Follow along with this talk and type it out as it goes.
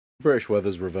British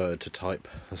weather's reverted to type.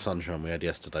 The sunshine we had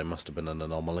yesterday must have been an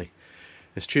anomaly.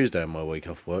 It's Tuesday on my week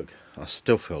off work. I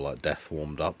still feel like death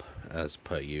warmed up, as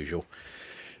per usual.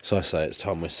 So I say it's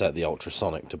time we set the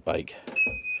ultrasonic to bake.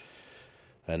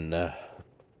 And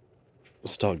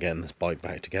start getting this bike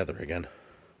back together again.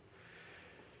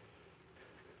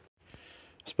 I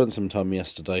spent some time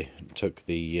yesterday, took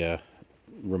the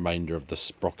remainder of the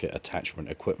sprocket attachment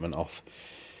equipment off.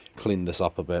 Cleaned this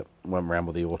up a bit, went around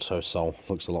with the auto sole,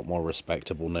 looks a lot more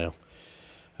respectable now.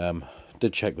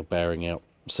 Did check the bearing out,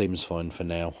 seems fine for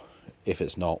now. If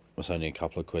it's not, it's only a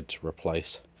couple of quid to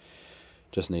replace.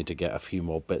 Just need to get a few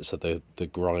more bits of the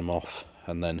grime off,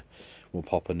 and then we'll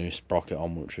pop a new sprocket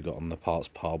on, which we got on the parts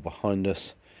pile behind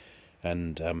us,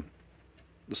 and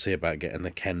see about getting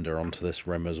the kender onto this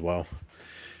rim as well.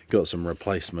 Got some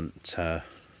replacement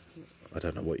I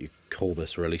don't know what you call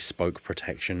this really, spoke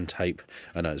protection tape.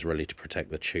 I know it's really to protect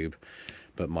the tube,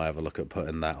 but might have a look at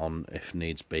putting that on if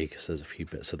needs be, because there's a few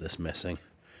bits of this missing.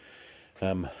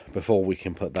 Before we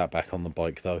can put that back on the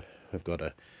bike though, we've got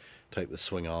to take the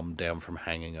swing arm down from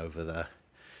hanging over there,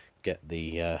 get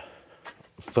the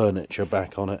furniture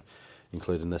back on it,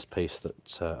 including this piece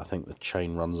that I think the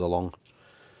chain runs along,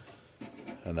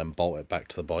 and then bolt it back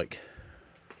to the bike.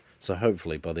 So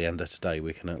hopefully by the end of today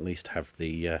we can at least have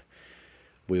the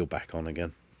wheel back on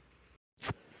again.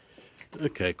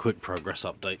 Okay, quick progress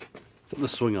update. The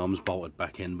swing arm's bolted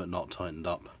back in but not tightened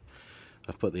up.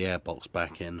 I've put the airbox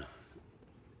back in,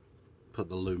 put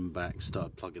the loom back,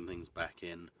 started plugging things back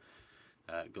in,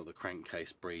 got the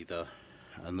crankcase breather,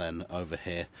 and then over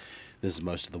here, this is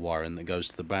most of the wiring that goes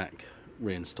to the back.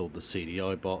 Reinstalled the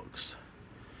CDI box,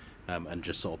 and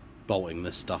just sort of bolting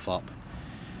this stuff up.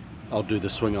 I'll do the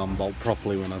swing arm bolt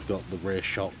properly when I've got the rear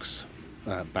shocks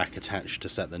back attached to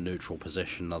set the neutral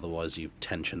position, otherwise you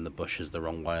tension the bushes the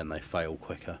wrong way and they fail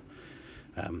quicker.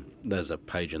 There's a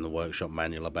page in the workshop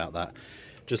manual about that.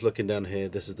 Just looking down here,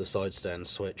 this is the side stand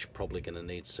switch, probably going to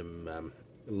need some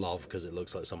love because it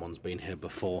looks like someone's been here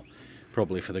before.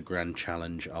 Probably for the Grand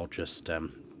Challenge I'll just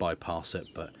bypass it,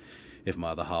 but if my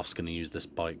other half's going to use this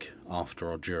bike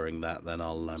after or during that, then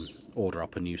I'll order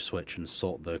up a new switch and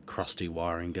sort the crusty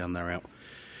wiring down there out.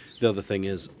 The other thing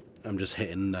is I'm just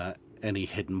hitting any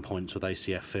hidden points with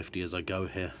ACF 50 as I go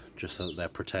here, just so that they're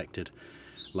protected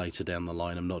later down the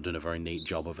line. I'm not doing a very neat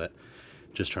job of it,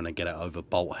 just trying to get it over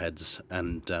bolt heads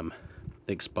and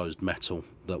exposed metal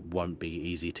that won't be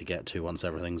easy to get to once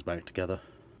everything's back together.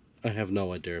 I have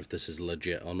no idea if this is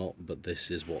legit or not, but this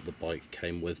is what the bike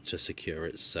came with to secure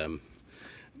its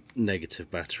negative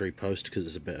battery post, because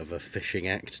it's a bit of a fishing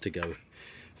act to go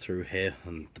through here,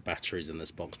 and the battery's in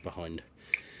this box behind.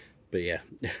 But yeah,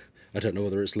 I don't know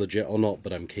whether it's legit or not,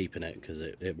 but I'm keeping it because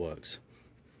it works.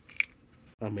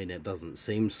 I mean, it doesn't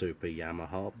seem super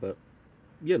Yamaha, but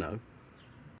you know.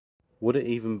 Would it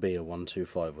even be a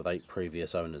 125 with 8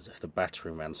 previous owners if the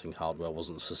battery mounting hardware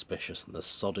wasn't suspicious and the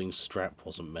sodding strap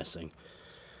wasn't missing?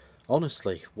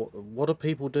 Honestly, what do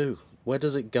people do? Where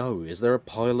does it go? Is there a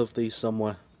pile of these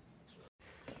somewhere?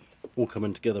 All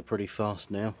coming together pretty fast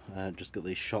now. Just got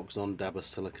these shocks on, dab of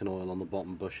silicone oil on the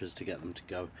bottom bushes to get them to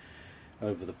go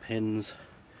over the pins.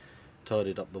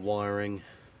 Tidied up the wiring.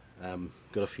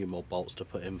 Got a few more bolts to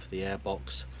put in for the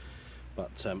airbox.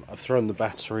 But I've thrown the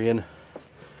battery in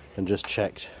and just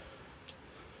checked.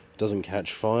 Doesn't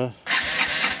catch fire.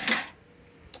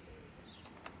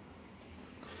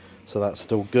 So that's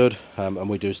still good, and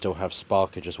we do still have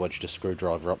spark. I just wedged a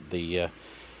screwdriver up the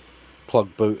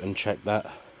plug boot and check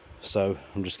that. So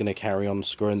I'm just going to carry on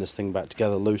screwing this thing back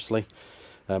together loosely,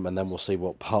 and then we'll see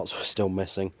what parts we're still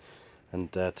missing and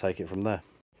take it from there.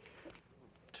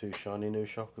 2 shiny new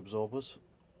shock absorbers.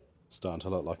 Starting to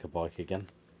look like a bike again.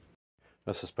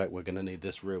 I suspect we're going to need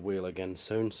this rear wheel again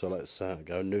soon, so let's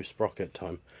go new sprocket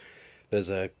time.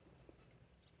 There's a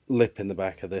lip in the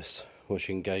back of this which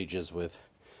engages with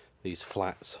these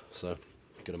flats, so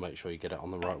you've got to make sure you get it on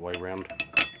the right way round.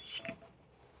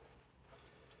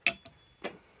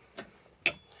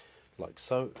 Like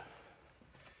so.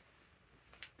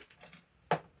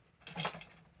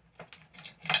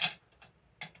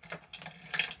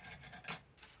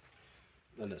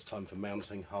 Then it's time for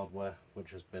mounting hardware,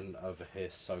 which has been over here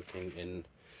soaking in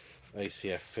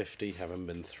ACF 50, having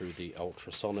been through the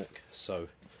ultrasonic. So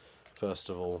first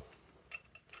of all,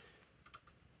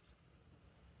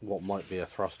 what might be a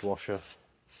thrust washer,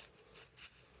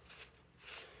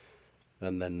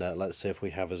 and then let's see if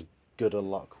we have as good a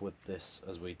luck with this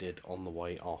as we did on the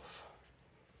way off.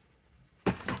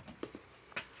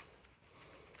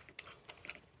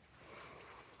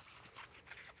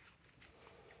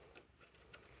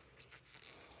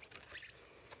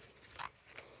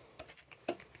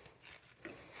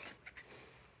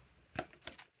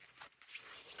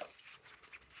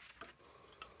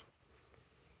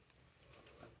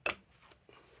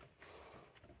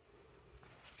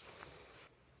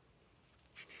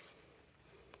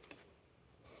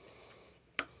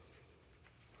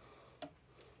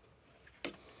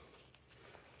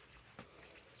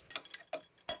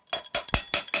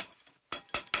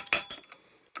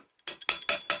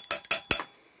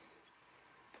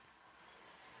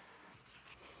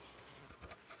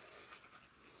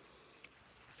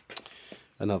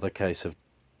 Another case of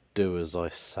do as I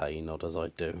say, not as I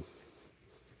do.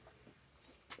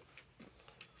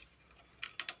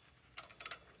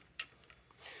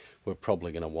 We're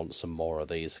probably going to want some more of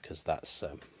these because that's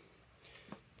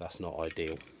not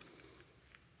ideal.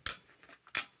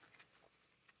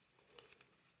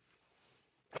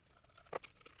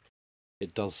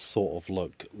 It does sort of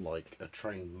look like a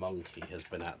trained monkey has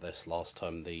been at this last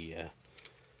time the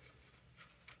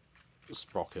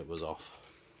sprocket was off.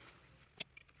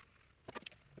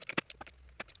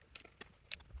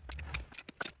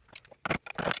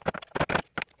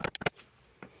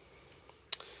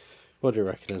 What do you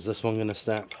reckon? Is this one going to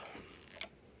snap?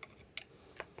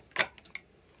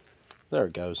 There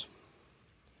it goes.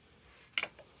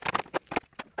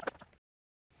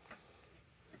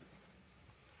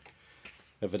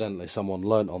 Evidently someone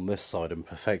learnt on this side and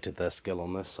perfected their skill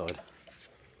on this side.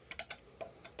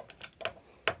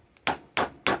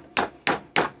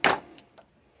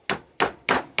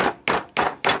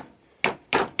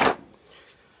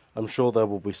 I'm sure there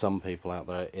will be some people out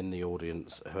there in the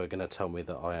audience who are going to tell me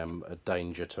that I am a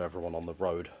danger to everyone on the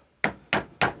road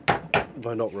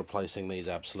by not replacing these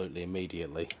absolutely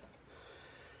immediately.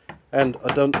 And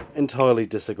I don't entirely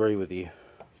disagree with you,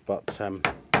 but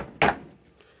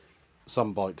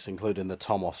some bikes, including the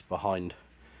TOMOS behind,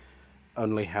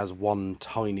 only has one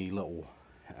tiny little,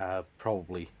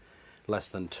 probably less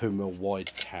than 2mm wide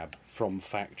tab from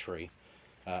factory,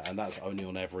 and that's only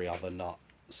on every other nut.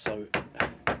 So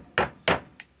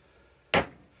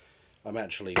I'm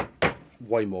actually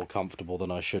way more comfortable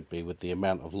than I should be with the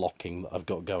amount of locking that I've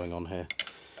got going on here,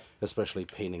 especially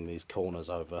peening these corners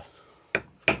over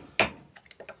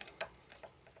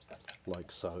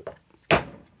like so.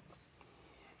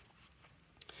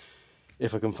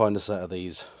 If I can find a set of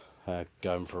these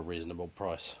going for a reasonable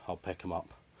price, I'll pick them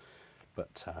up.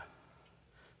 But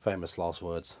famous last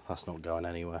words, that's not going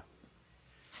anywhere.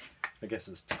 I guess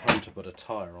it's time to put a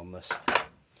tyre on this.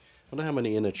 I wonder how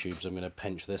many inner tubes I'm going to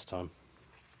pinch this time.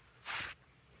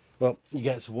 Well, you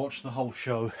get to watch the whole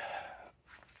show.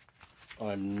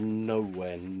 I'm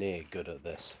nowhere near good at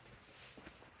this.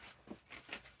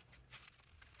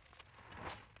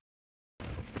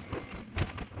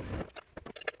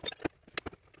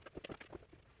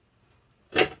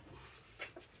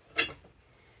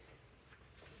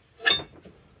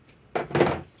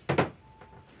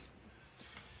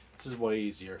 This is way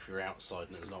easier if you're outside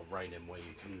and it's not raining, where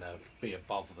you can be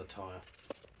above the tyre.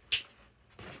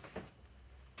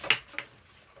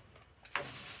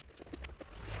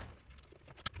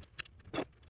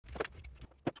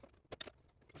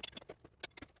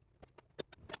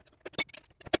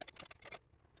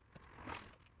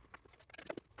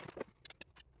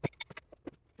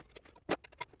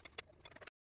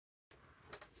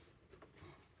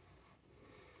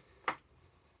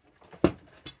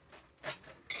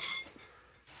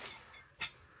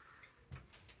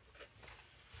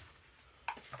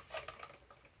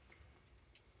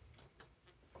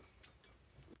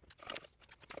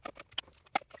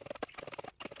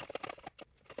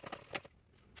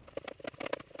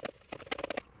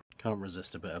 Can't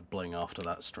resist a bit of bling after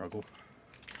that struggle.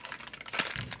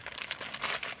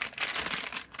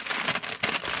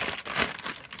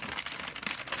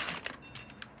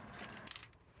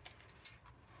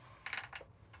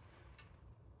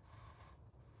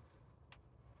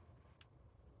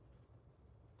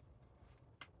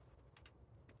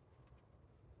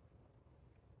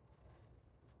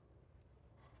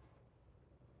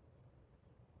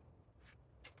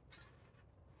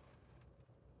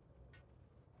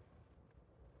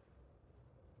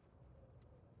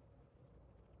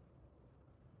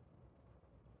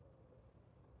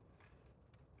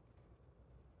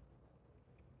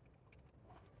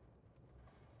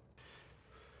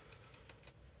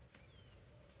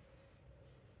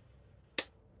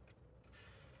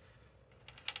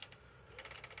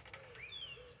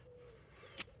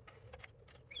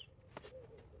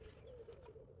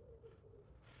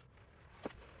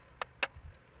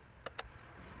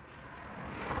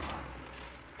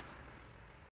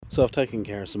 So I've taken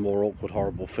care of some more awkward,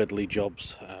 horrible, fiddly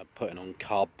jobs, putting on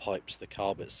carb pipes, the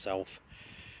carb itself,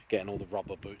 getting all the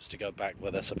rubber boots to go back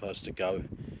where they're supposed to go,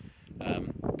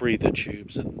 breather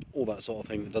tubes and all that sort of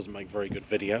thing that doesn't make very good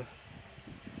video.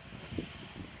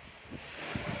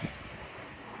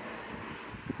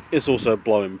 It's also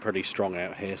blowing pretty strong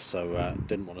out here, so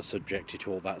didn't want to subject you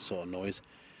to all that sort of noise.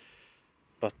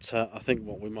 But I think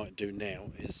what we might do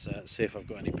now is see if I've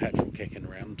got any petrol kicking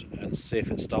around and see if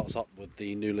it starts up with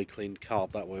the newly cleaned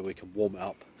carb. That way we can warm it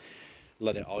up,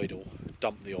 let it idle,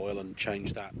 dump the oil and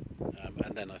change that.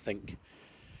 And then I think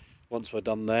once we're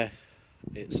done there,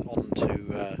 it's on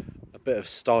to a bit of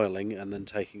styling and then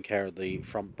taking care of the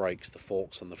front brakes, the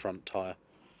forks and the front tyre.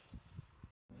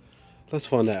 Let's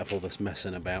find out if all this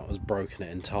messing about has broken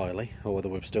it entirely, or whether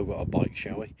we've still got a bike,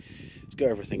 shall we? It's got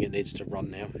everything it needs to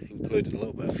run now, including a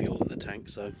little bit of fuel in the tank,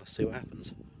 so let's see what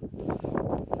happens.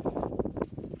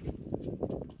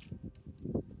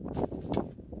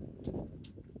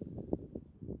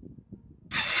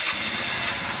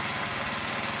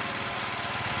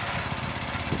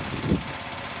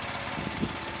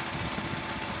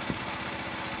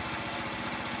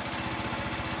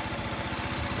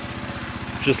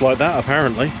 Just like that,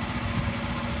 apparently.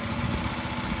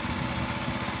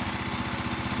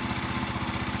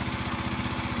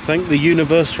 Thank the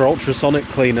universe for ultrasonic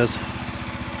cleaners.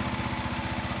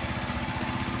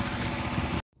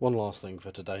 One last thing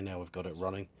for today, now we've got it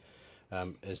running,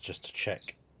 is just to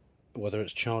check whether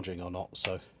it's charging or not.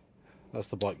 So that's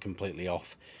the bike completely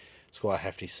off. It's got a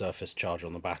hefty surface charge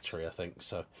on the battery, I think.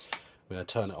 So I'm going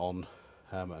to turn it on.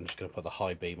 I'm just going to put the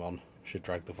high beam on. Should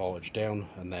drag the voltage down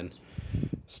and then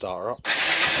start her up.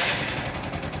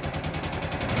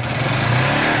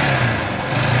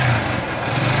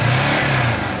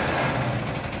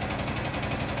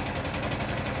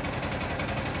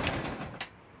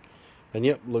 And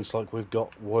yep, looks like we've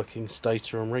got working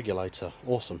stator and regulator.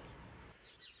 Awesome.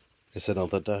 It's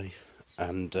another day,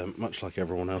 and much like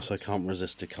everyone else, I can't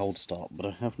resist a cold start, but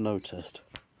I have noticed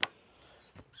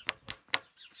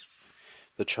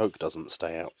the choke doesn't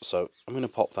stay out, so I'm going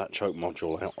to pop that choke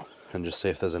module out and just see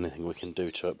if there's anything we can do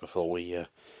to it before we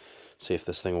see if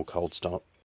this thing will cold start.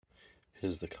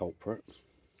 Here's the culprit.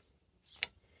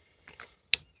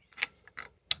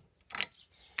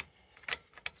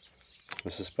 I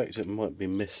suspect it might be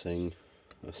missing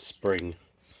a spring.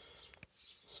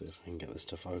 Let's see if I can get this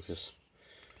to focus.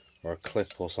 Or a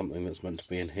clip or something that's meant to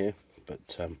be in here, but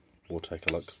we'll take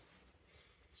a look.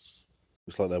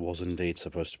 Looks like there was indeed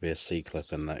supposed to be a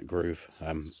C-clip in that groove,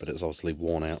 but it's obviously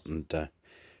worn out and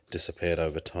disappeared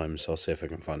over time, so I'll see if I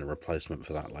can find a replacement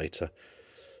for that later.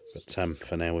 But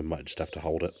for now we might just have to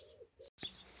hold it.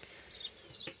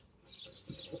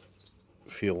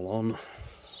 Fuel on.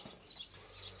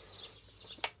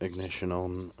 Ignition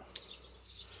on.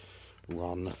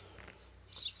 Run.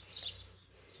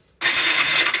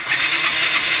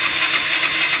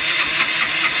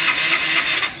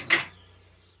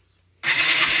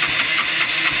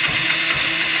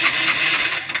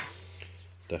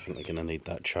 Definitely going to need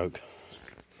that choke.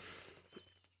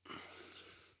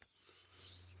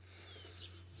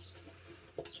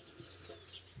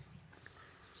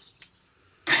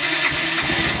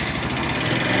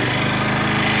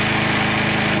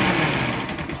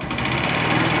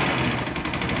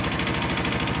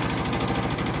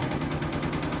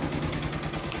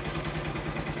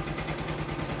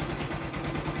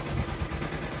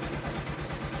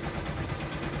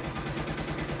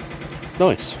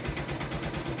 Nice.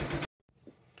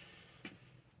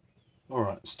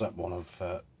 Alright, step one of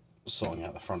sorting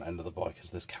out the front end of the bike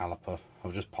is this caliper.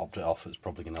 I've just popped it off. It's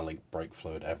probably going to leak brake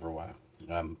fluid everywhere.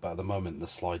 But at the moment the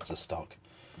slides are stuck.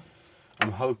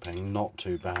 I'm hoping not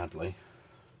too badly.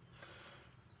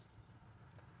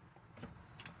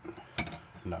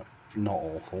 No, not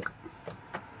awful.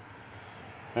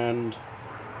 And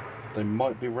they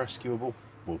might be rescuable.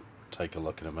 We'll take a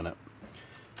look in a minute.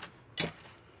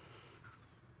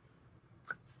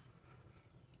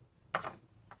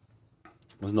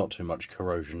 There's not too much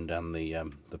corrosion down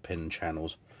the pin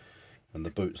channels, and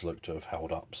the boots look to have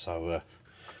held up. So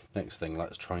next thing,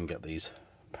 let's try and get these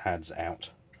pads out.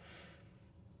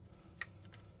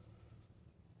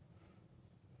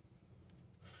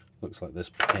 Looks like this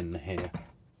pin here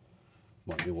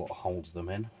might be what holds them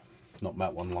in. Not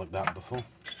met one like that before.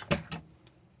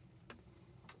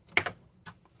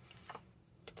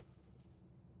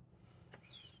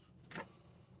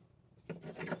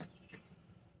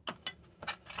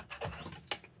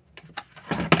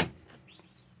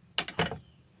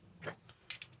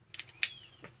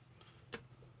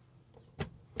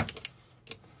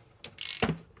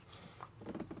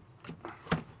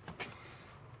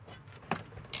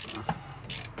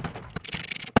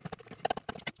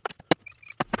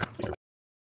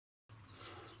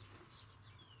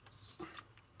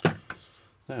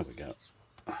 There we go.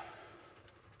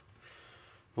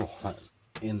 Oh, that's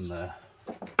in there.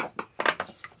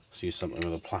 Let's use something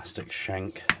with a plastic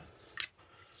shank.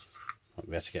 Might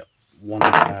be able to get one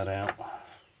pad out.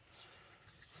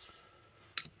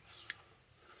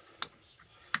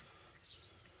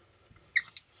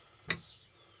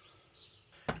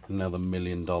 Another $1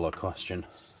 million question.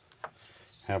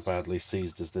 How badly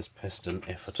seized is this piston,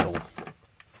 if at all?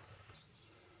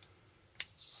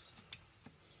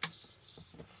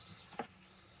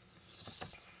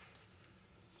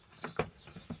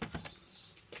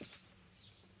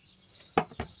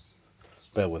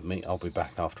 Bear with me, I'll be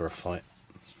back after a fight.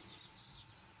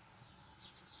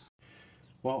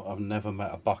 Well, I've never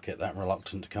met a bucket that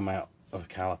reluctant to come out of a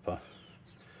caliper,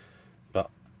 but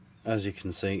as you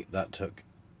can see, that took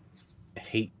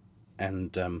heat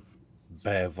and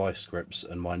bare vice grips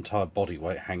and my entire body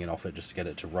weight hanging off it just to get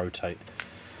it to rotate.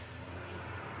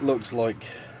 Looks like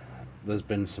there's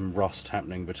been some rust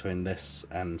happening between this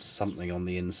and something on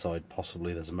the inside.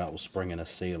 Possibly there's a metal spring in a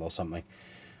seal or something,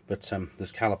 but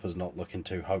this caliper's not looking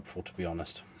too hopeful, to be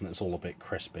honest. It's all a bit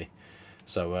crispy,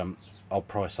 so I'll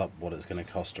price up what it's going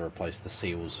to cost to replace the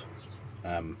seals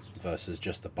versus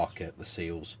just the bucket, the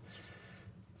seals,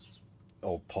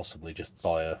 or possibly just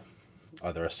buy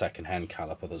either a second-hand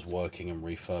caliper that's working and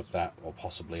refurb that, or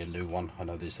possibly a new one. I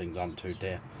know these things aren't too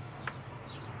dear.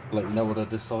 Let you know what I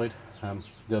decide.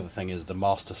 The other thing is the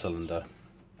master cylinder.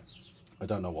 I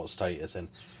don't know what state it's in.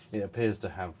 It appears to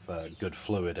have good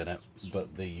fluid in it,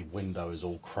 but the window is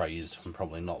all crazed and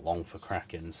probably not long for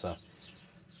cracking, so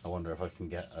I wonder if I can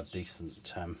get a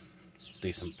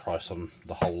decent price on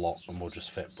the whole lot and we'll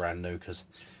just fit brand new, because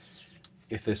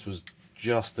if this was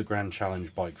just the Grand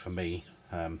Challenge bike for me,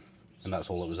 and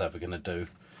that's all it was ever going to do,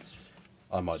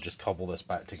 I might just cobble this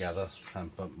back together,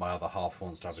 but my other half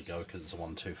wants to have a go because it's a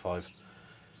 125,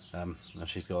 and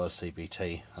she's got a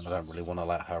CBT, and I don't really want to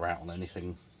let her out on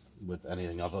anything with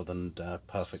anything other than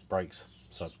perfect brakes,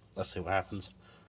 so let's see what happens.